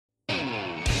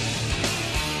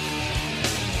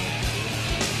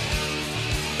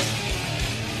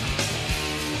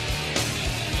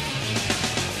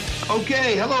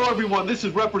Okay, hello everyone. This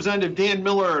is Representative Dan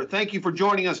Miller. Thank you for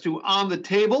joining us to On the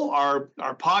Table, our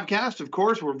podcast. Of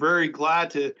course, we're very glad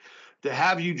to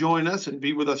have you join us and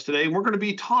be with us today. We're going to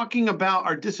be talking about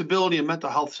our Disability and Mental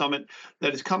Health Summit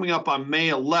that is coming up on May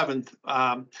 11th.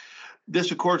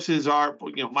 This, of course, is our,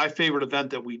 my favorite event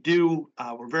that we do.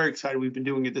 We're very excited. We've been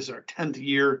doing it. This is our 10th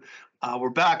year. We're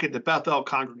back at the Bethel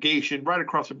congregation right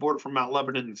across the border from Mount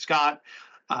Lebanon and Scott.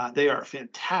 They are a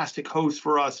fantastic host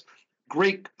for us.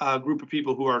 Great group of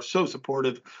people who are so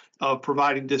supportive of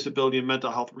providing disability and mental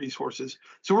health resources.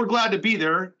 So we're glad to be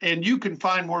there. And you can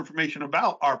find more information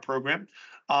about our program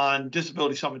on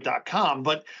disabilitysummit.com.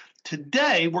 But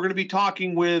today we're going to be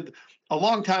talking with a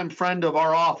longtime friend of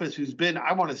our office who's been,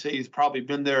 I want to say he's probably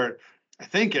been there, I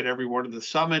think, at every one of the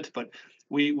summits, but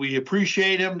we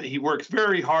appreciate him. He works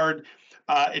very hard.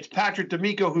 It's Patrick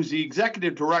DeMico, who's the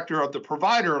executive director of the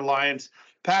Provider Alliance.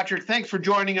 Patrick, thanks for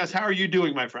joining us. How are you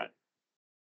doing, my friend?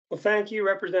 Well, thank you,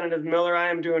 Representative Miller. I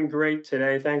am doing great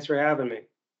today. Thanks for having me.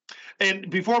 And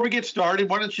before we get started,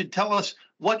 why don't you tell us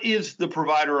what is the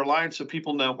Provider Alliance so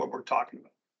people know what we're talking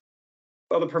about?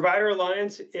 Well, the Provider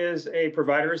Alliance is a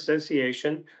provider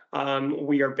association.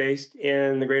 We are based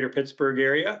in the greater Pittsburgh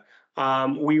area.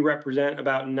 We represent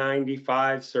about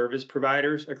 95 service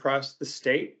providers across the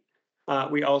state.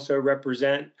 We also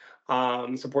represent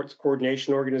supports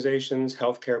coordination organizations,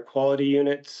 healthcare quality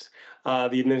units,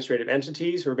 the administrative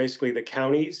entities, who are basically the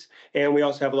counties. And we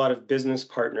also have a lot of business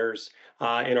partners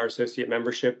in our associate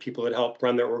membership, people that help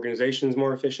run their organizations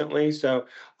more efficiently. So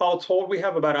all told, we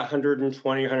have about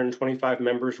 120, 125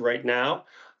 members right now.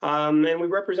 And we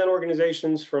represent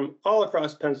organizations from all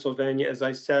across Pennsylvania, as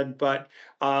I said, but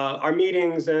our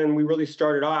meetings, and we really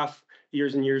started off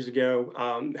years and years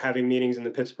ago, having meetings in the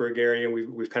Pittsburgh area,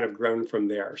 and we've kind of grown from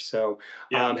there. So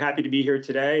I'm happy to be here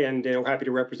today, and happy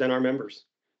to represent our members.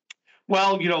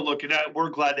 Well, look, we're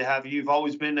glad to have you. You've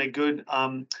always been a good,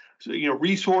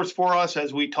 resource for us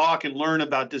as we talk and learn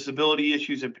about disability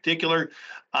issues in particular,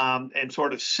 and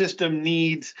sort of system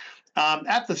needs.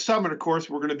 At the summit, of course,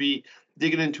 we're going to be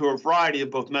digging into a variety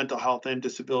of both mental health and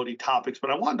disability topics.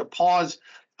 But I wanted to pause.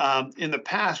 In the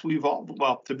past,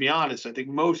 to be honest, I think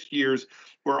most years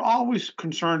we're always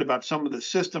concerned about some of the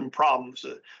system problems,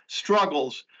 the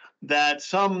struggles that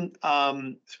some,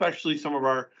 especially some of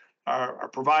our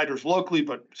providers locally,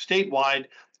 but statewide,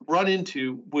 run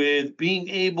into with being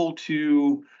able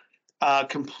to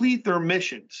complete their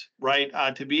missions, right?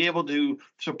 To be able to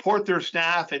support their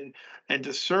staff and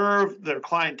to serve their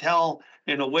clientele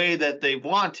in a way that they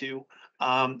want to.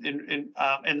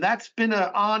 And that's been an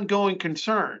ongoing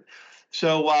concern.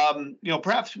 So,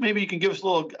 perhaps maybe you can give us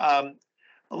a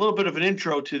little bit of an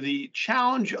intro to the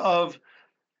challenge of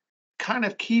kind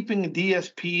of keeping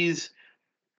DSPs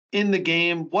in the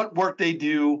game, what work they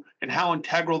do, and how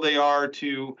integral they are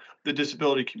to the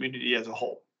disability community as a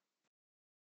whole.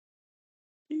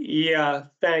 Yeah,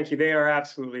 thank you. They are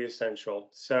absolutely essential.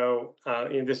 So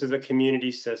this is a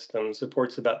community system,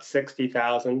 supports about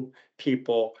 60,000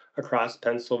 people across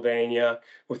Pennsylvania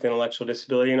with intellectual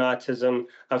disability and autism.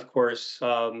 Of course,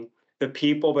 the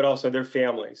people, but also their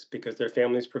families, because their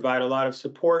families provide a lot of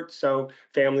support. So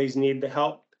families need the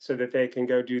help so that they can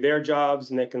go do their jobs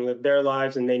and they can live their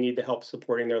lives, and they need the help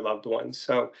supporting their loved ones.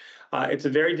 So it's a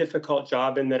very difficult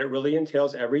job in that it really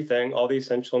entails everything, all the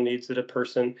essential needs that a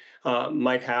person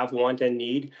might have, want, and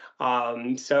need.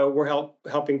 So we're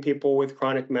helping people with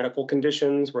chronic medical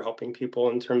conditions. We're helping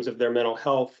people in terms of their mental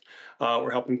health.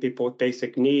 We're helping people with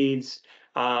basic needs.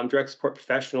 Direct support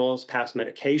professionals pass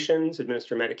medications,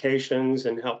 administer medications,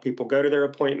 and help people go to their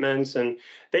appointments. And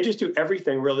they just do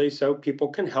everything really so people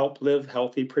can help live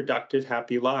healthy, productive,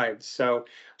 happy lives. So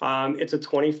it's a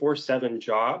 24/7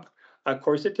 job. Of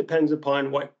course, it depends upon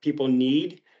what people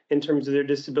need in terms of their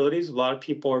disabilities. A lot of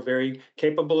people are very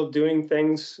capable of doing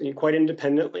things quite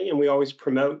independently, and we always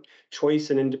promote choice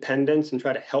and independence and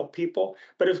try to help people.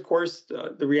 But of course,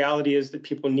 the reality is that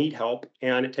people need help,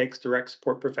 and it takes direct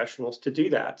support professionals to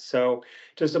do that. So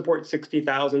to support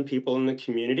 60,000 people in the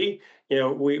community,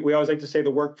 we always like to say the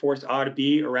workforce ought to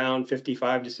be around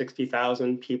 55 to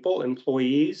 60,000 people,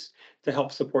 employees, to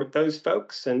help support those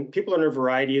folks. And people in a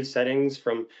variety of settings,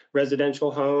 from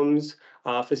residential homes,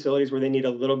 facilities where they need a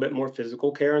little bit more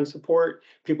physical care and support,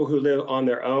 people who live on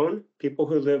their own, people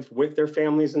who live with their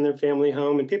families in their family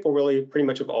home, and people really pretty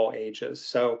much of all ages.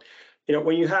 So,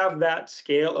 when you have that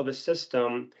scale of a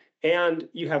system and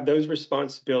you have those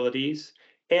responsibilities,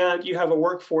 and you have a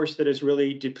workforce that is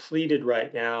really depleted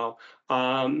right now,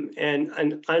 and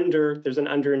there's an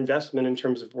underinvestment in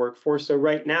terms of workforce. So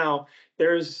right now,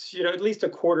 there's at least a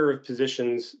quarter of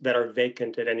positions that are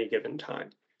vacant at any given time.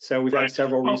 So we've had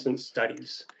several recent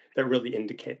studies that really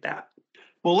indicate that.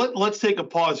 Well, let's take a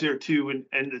pause here too,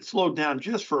 and slow down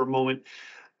just for a moment.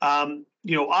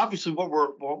 Obviously, what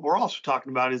we're also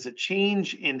talking about is a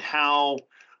change in how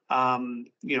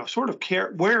sort of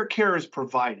where care is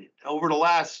provided. Over the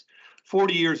last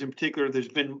 40 years, in particular, there's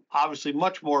been obviously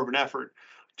much more of an effort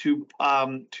to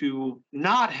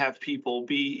not have people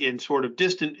be in sort of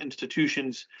distant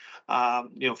institutions,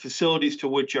 facilities to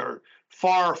which are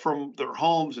far from their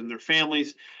homes and their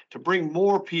families, to bring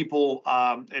more people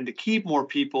and to keep more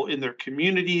people in their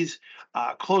communities,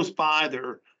 close by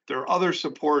their other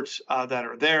supports that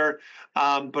are there.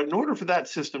 But in order for that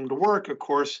system to work, of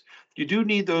course, you do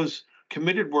need those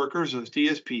committed workers, those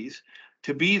DSPs,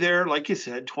 to be there, like you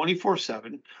said,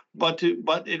 24/7. But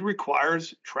it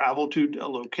requires travel to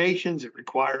locations. It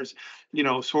requires, in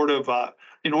order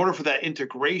for that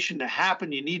integration to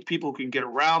happen, you need people who can get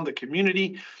around the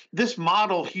community. This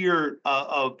model here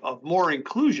of more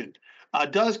inclusion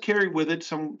does carry with it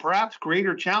some perhaps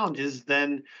greater challenges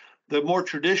than the more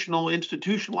traditional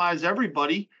institutionalized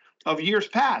everybody of years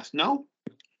past. No?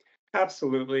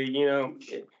 Absolutely.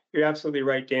 You're absolutely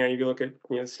right, Dan. If you look at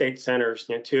state centers,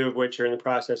 two of which are in the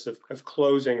process of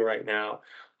closing right now.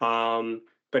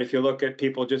 But if you look at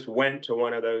people just went to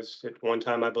one of those at one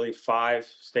time, I believe 5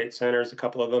 state centers, a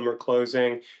couple of them are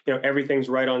closing. Everything's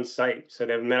right on site. So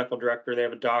they have a medical director, they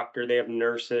have a doctor, they have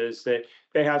nurses,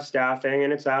 they have staffing,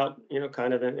 and it's out,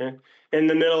 kind of in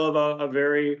the middle of a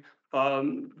very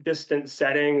distant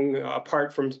setting,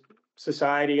 apart from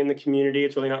society and the community.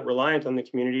 It's really not reliant on the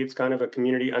community. It's kind of a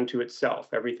community unto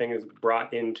itself. Everything is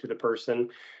brought into the person.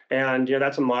 And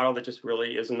that's a model that just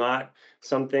really is not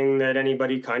something that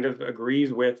anybody kind of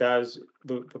agrees with as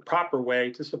the proper way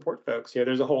to support folks.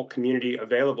 There's a whole community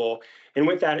available. And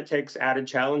with that, it takes added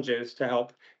challenges to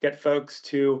help get folks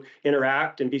to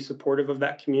interact and be supportive of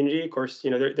that community. Of course,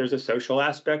 there's a social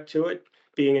aspect to it,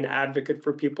 being an advocate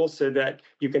for people so that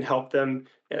you can help them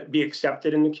be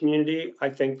accepted in the community. I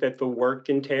think that the work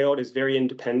entailed is very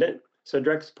independent. So a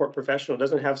direct support professional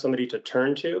doesn't have somebody to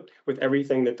turn to with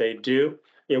everything that they do.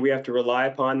 We have to rely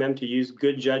upon them to use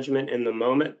good judgment in the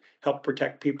moment, help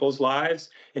protect people's lives,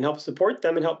 and help support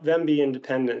them and help them be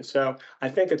independent. So I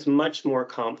think it's much more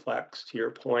complex, to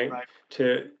your point, Right.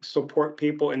 to support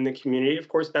people in the community. Of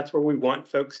course, that's where we want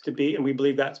folks to be, and we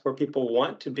believe that's where people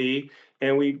want to be.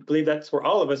 And we believe that's where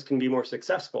all of us can be more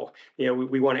successful.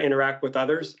 We want to interact with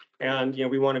others, and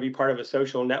we want to be part of a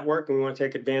social network, and we want to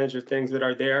take advantage of things that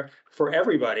are there for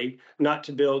everybody, not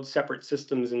to build separate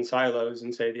systems and silos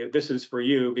and say, this is for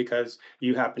you because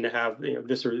you happen to have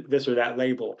this or that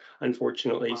label,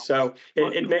 unfortunately. Wow. So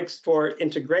it makes for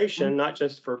integration, not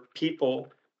just for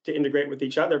people to integrate with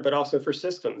each other, but also for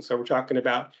systems. So we're talking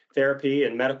about therapy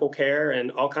and medical care and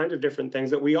all kinds of different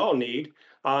things that we all need.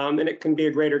 And it can be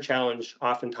a greater challenge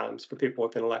oftentimes for people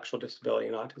with intellectual disability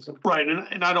and autism. Right,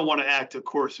 and I don't want to act, of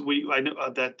course. I know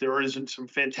that there isn't some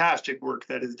fantastic work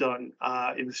that is done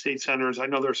in the state centers. I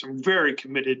know there are some very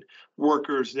committed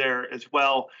workers there as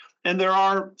well, and there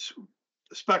are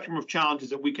a spectrum of challenges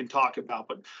that we can talk about.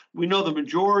 But we know the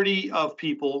majority of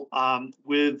people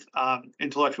with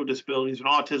intellectual disabilities and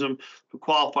autism who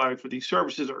qualify for these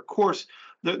services are, of course,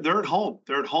 they're at home.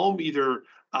 They're at home either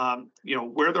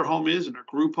where their home is in a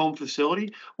group home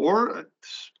facility, or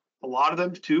a lot of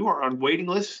them too are on waiting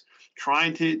lists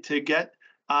trying to get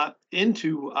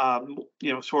into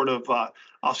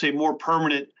I'll say more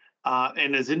permanent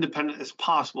and as independent as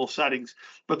possible settings.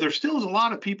 But there still is a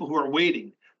lot of people who are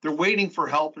waiting. They're waiting for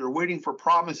help. They're waiting for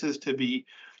promises to be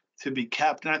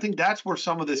kept. And I think that's where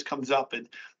some of this comes up. And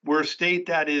we're a state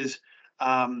that is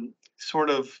sort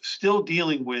of still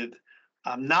dealing with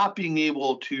not being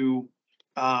able to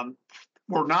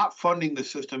we're not funding the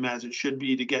system as it should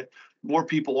be to get more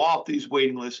people off these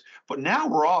waiting lists. But now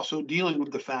we're also dealing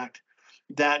with the fact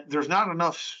that there's not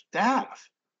enough staff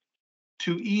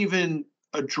to even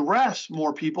address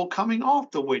more people coming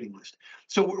off the waiting list.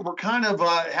 So we're kind of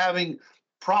having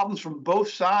problems from both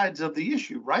sides of the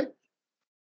issue, right?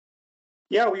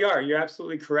 Yeah, we are. You're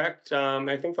absolutely correct.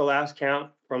 I think the last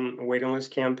count from a waiting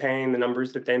list campaign, the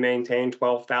numbers that they maintain,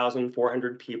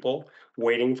 12,400 people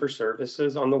waiting for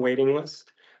services on the waiting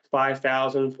list.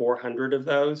 5,400 of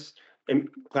those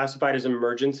classified as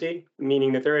emergency,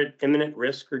 meaning that they're at imminent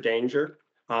risk or danger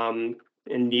and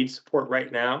need support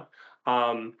right now.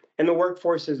 And the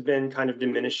workforce has been kind of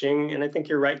diminishing. And I think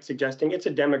you're right, suggesting it's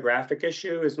a demographic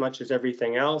issue as much as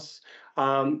everything else.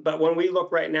 But when we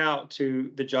look right now to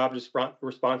the job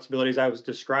responsibilities I was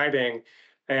describing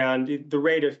and the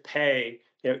rate of pay,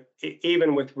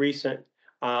 even with recent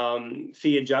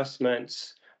fee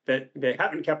adjustments that they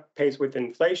haven't kept pace with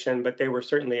inflation, but they were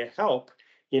certainly a help.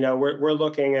 we're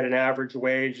looking at an average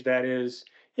wage that is,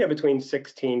 between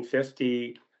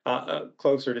 16.50,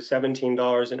 closer to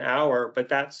 $17 an hour, but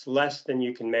that's less than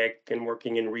you can make in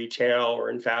working in retail or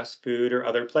in fast food or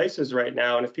other places right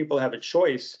now. And if people have a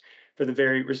choice for the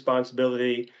very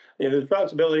responsibility, the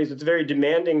responsibilities, it's a very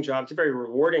demanding job, it's a very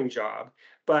rewarding job,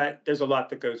 but there's a lot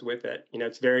that goes with it.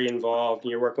 It's very involved.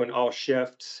 You're working all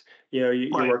shifts. You're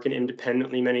Right. working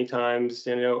independently many times.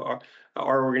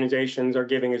 Our organizations are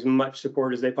giving as much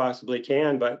support as they possibly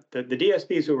can, but the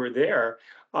DSPs who are there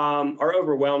are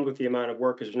overwhelmed with the amount of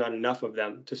work because there's not enough of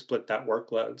them to split that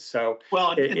workload. So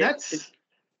Well, and, it, and it, it that's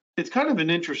it's kind of an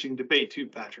interesting debate too,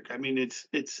 Patrick. I mean, it's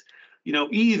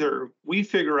either we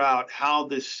figure out how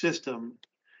this system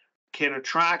can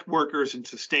attract workers and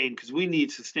sustain, because we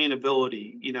need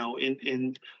sustainability,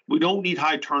 in we don't need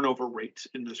high turnover rates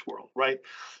in this world, right?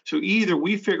 So either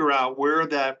we figure out where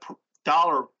that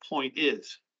dollar point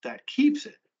is that keeps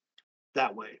it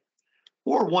that way,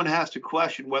 or one has to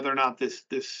question whether or not this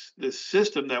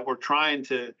system that we're trying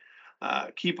to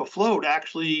keep afloat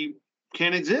actually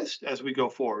can exist as we go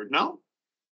forward. No.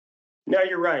 No,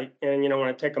 you're right. And, I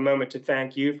want to take a moment to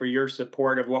thank you for your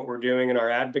support of what we're doing in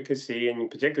our advocacy, and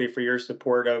particularly for your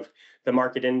support of the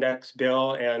market index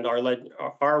bill. And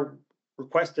our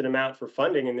requested amount for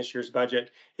funding in this year's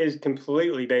budget is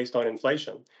completely based on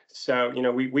inflation. So,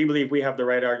 we believe we have the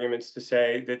right arguments to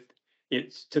say that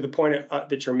it's to the point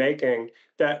that you're making,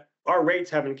 that our rates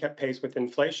haven't kept pace with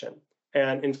inflation.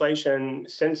 And inflation,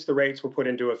 since the rates were put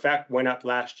into effect, went up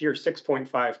last year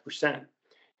 6.5%.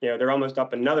 They're almost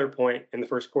up another point in the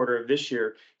first quarter of this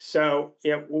year. So,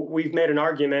 we've made an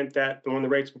argument that when the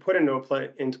rates were put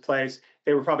into place,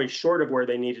 they were probably short of where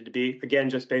they needed to be, again,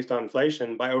 just based on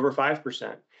inflation, by over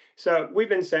 5%. So we've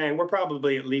been saying we're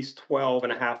probably at least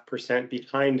 12.5%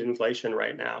 behind inflation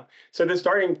right now. So the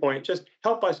starting point, just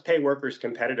help us pay workers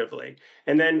competitively.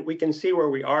 And then we can see where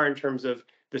we are in terms of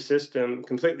the system.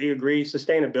 Completely agree.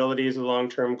 Sustainability is a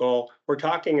long-term goal. We're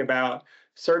talking about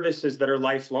services that are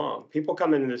lifelong. People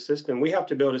come into the system. We have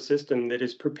to build a system that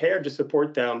is prepared to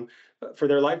support them for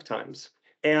their lifetimes.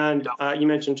 And you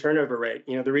mentioned turnover rate.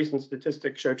 The recent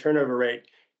statistics show turnover rate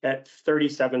at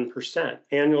 37%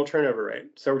 annual turnover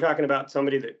rate. So we're talking about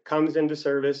somebody that comes into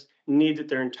service, needs it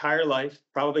their entire life,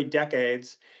 probably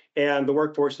decades, and the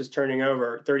workforce is turning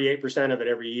over 38% of it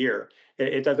every year.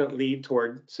 It doesn't lead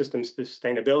toward system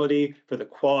sustainability for the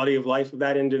quality of life of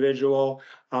that individual.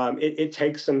 It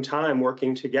takes some time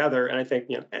working together, and I think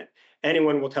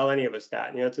anyone will tell any of us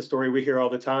that. It's a story we hear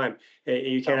all the time.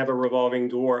 You can't have a revolving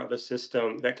door of a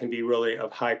system that can be really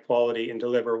of high quality and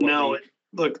deliver what No, we.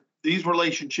 look, these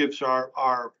relationships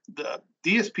are the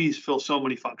DSPs fill so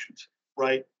many functions,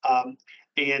 right?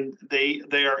 And they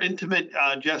are intimate,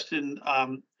 just in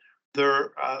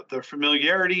their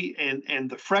familiarity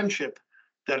and the friendship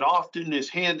that often is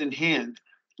hand in hand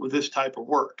with this type of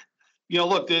work.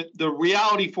 Look, the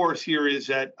reality for us here is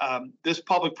that this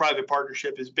public-private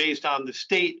partnership is based on the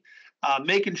state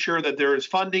making sure that there is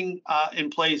funding in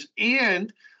place,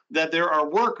 and that there are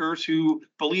workers who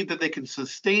believe that they can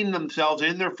sustain themselves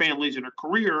and their families in a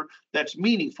career that's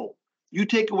meaningful. You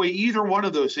take away either one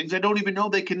of those things, I don't even know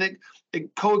they can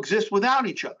coexist without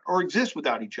each other or exist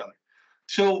without each other.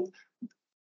 So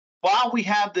while we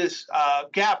have this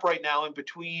gap right now in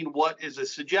between what is a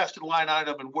suggested line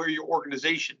item and where your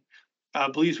organization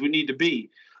believes we need to be,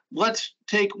 let's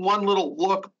take one little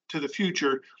look to the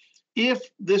future. If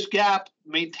this gap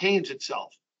maintains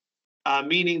itself,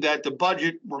 meaning that the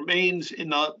budget remains in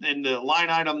the line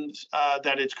items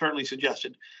that it's currently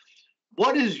suggested,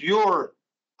 what is your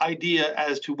idea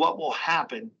as to what will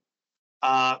happen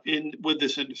with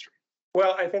this industry?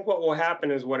 Well, I think what will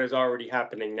happen is what is already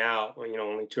happening now,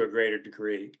 only to a greater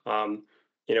degree.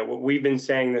 We've been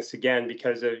saying this again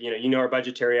because of, our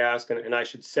budgetary ask, and I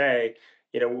should say,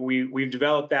 we've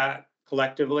developed that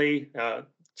collectively.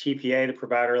 TPA, the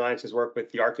Provider Alliance, has worked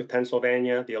with the ARC of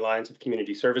Pennsylvania, the Alliance of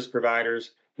Community Service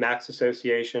Providers, MAX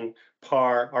Association,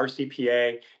 PAR,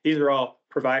 RCPA. These are all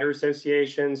provider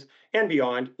associations and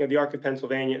beyond. The ARC of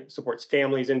Pennsylvania supports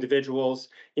families, individuals.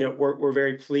 We're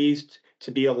very pleased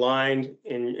to be aligned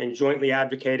in jointly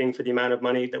advocating for the amount of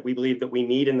money that we believe that we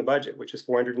need in the budget, which is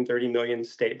 430 million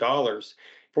state dollars.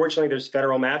 Fortunately, there's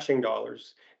federal matching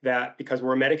dollars that, because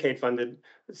we're a Medicaid funded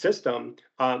system,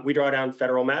 we draw down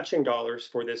federal matching dollars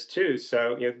for this too.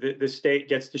 So the state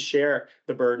gets to share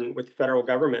the burden with the federal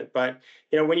government. But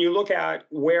when you look at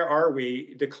where are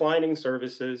we, declining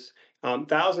services,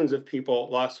 thousands of people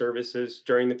lost services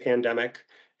during the pandemic.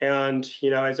 And,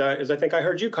 as I think I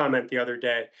heard you comment the other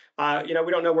day, we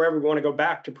don't know wherever we want to go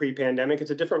back to pre-pandemic. It's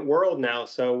a different world now.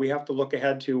 So we have to look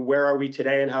ahead to where are we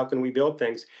today and how can we build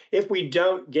things. If we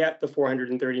don't get the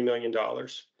 $430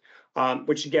 million,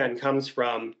 which again comes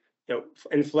from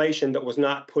inflation that was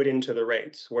not put into the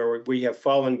rates, where we have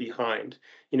fallen behind.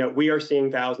 We are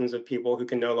seeing thousands of people who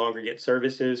can no longer get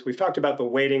services. We've talked about the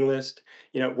waiting list.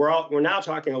 We're now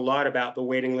talking a lot about the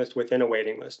waiting list within a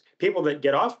waiting list. People that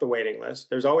get off the waiting list,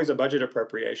 there's always a budget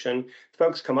appropriation.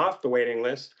 Folks come off the waiting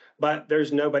list, but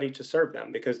there's nobody to serve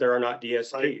them because there are not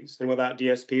DSPs. Right. And without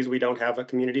DSPs, we don't have a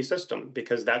community system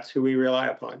because that's who we rely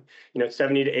upon.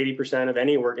 70 to 80% of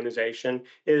any organization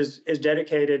is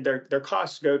dedicated. Their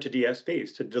costs go to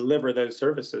DSPs to deliver those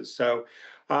services. So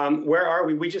where are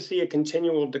we? We just see a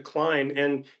continual decline.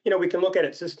 And, we can look at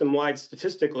it system-wide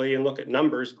statistically and look at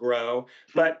numbers grow.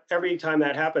 But every time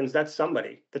that happens, that's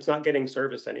somebody that's not getting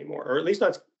service anymore, or at least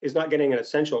is not getting an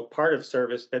essential part of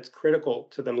service that's critical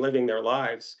to them living their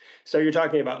lives. So you're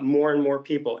talking about more and more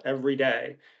people every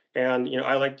day. And,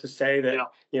 I like to say that,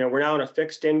 we're now on a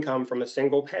fixed income from a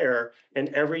single payer. And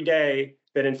every day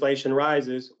that inflation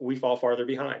rises, we fall farther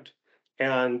behind.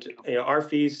 And, our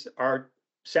fees are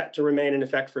set to remain in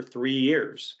effect for 3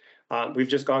 years. We've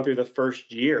just gone through the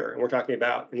first year, and we're talking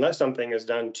about, unless something is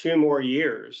done, 2 more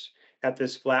years at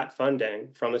this flat funding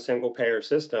from a single payer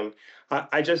system.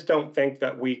 I just don't think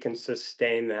that we can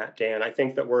sustain that, Dan. I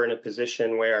think that we're in a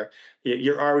position where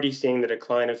you're already seeing the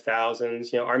decline of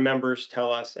thousands. Our members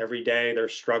tell us every day their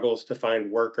struggles to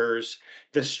find workers,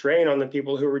 the strain on the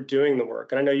people who are doing the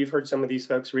work. And I know you've heard some of these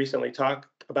folks recently talk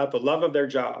about the love of their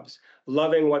jobs,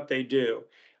 loving what they do.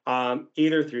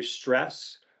 Either through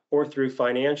stress or through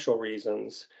financial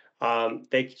reasons.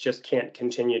 They just can't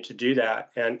continue to do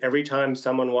that. And every time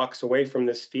someone walks away from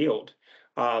this field,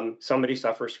 somebody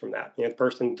suffers from that. The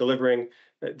person delivering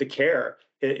the care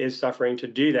is suffering to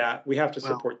do that. We have to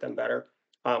support them better.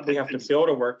 We have to build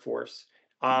a workforce.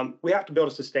 We have to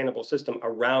build a sustainable system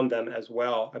around them as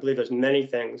well. I believe there's many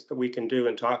things that we can do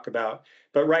and talk about.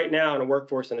 But right now, in a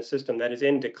workforce and a system that is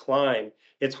in decline,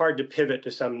 it's hard to pivot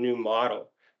to some new model.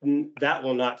 That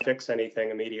will not fix anything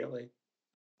immediately.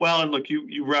 Well, and look,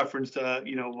 you referenced,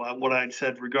 what I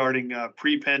said regarding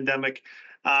pre-pandemic,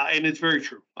 and it's very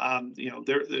true.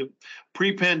 The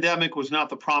pre-pandemic was not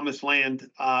the promised land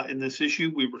in this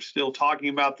issue. We were still talking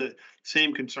about the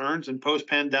same concerns, and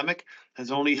post-pandemic has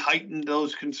only heightened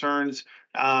those concerns.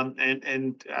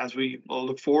 And as we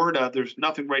look forward, there's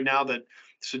nothing right now that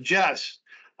suggests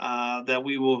that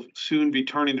we will soon be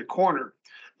turning the corner.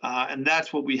 And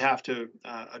that's what we have to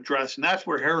address. And that's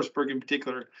where Harrisburg in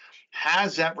particular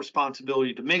has that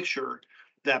responsibility to make sure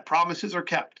that promises are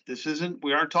kept.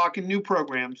 We aren't talking new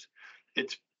programs.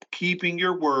 It's keeping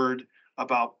your word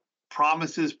about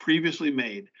promises previously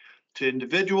made to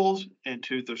individuals and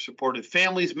to their supported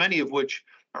families, many of which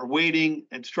are waiting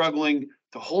and struggling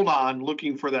to hold on,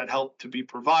 looking for that help to be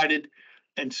provided.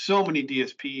 And so many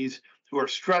DSPs who are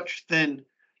stretched thin,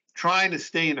 trying to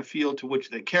stay in a field to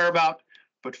which they care about,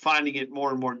 but finding it more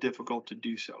and more difficult to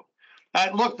do so.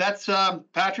 Look, that's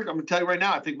Patrick. I'm going to tell you right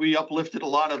now, I think we uplifted a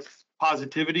lot of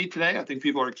positivity today. I think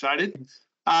people are excited.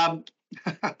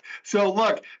 So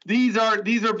look, these are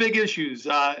big issues,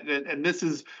 and this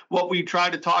is what we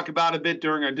tried to talk about a bit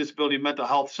during our Disability and Mental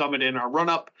Health Summit in our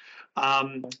run-up.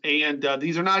 And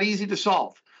these are not easy to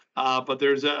solve, but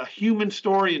there's a human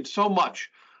story in so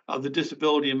much of the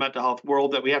disability and mental health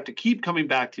world that we have to keep coming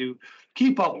back to,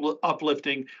 keep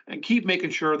uplifting, and keep making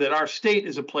sure that our state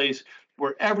is a place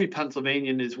where every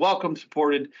Pennsylvanian is welcome,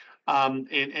 supported,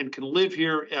 and can live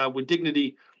here with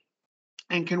dignity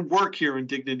and can work here in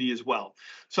dignity as well.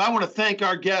 So I want to thank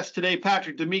our guest today,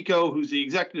 Patrick DeMico, who's the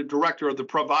Executive Director of the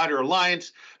Provider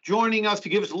Alliance, joining us to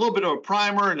give us a little bit of a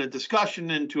primer and a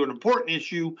discussion into an important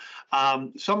issue,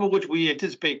 some of which we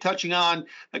anticipate touching on.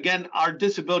 Again, our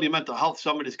Disability and Mental Health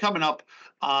Summit is coming up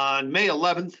on May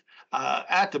 11th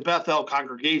at the Bethel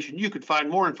congregation. You can find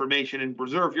more information and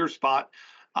reserve your spot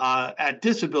at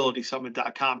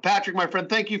disabilitysummit.com. Patrick, my friend,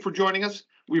 thank you for joining us.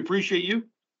 We appreciate you.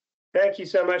 Thank you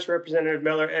so much, Representative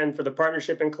Miller, and for the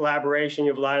partnership and collaboration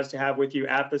you've allowed us to have with you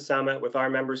at the summit, with our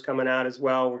members coming out as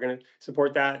well. We're going to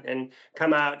support that and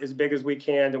come out as big as we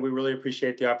can, and we really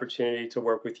appreciate the opportunity to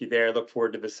work with you there. Look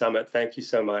forward to the summit. Thank you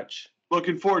so much.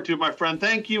 Looking forward to it, my friend.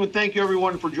 Thank you, and thank you,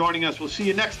 everyone, for joining us. We'll see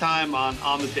you next time on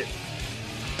the Table.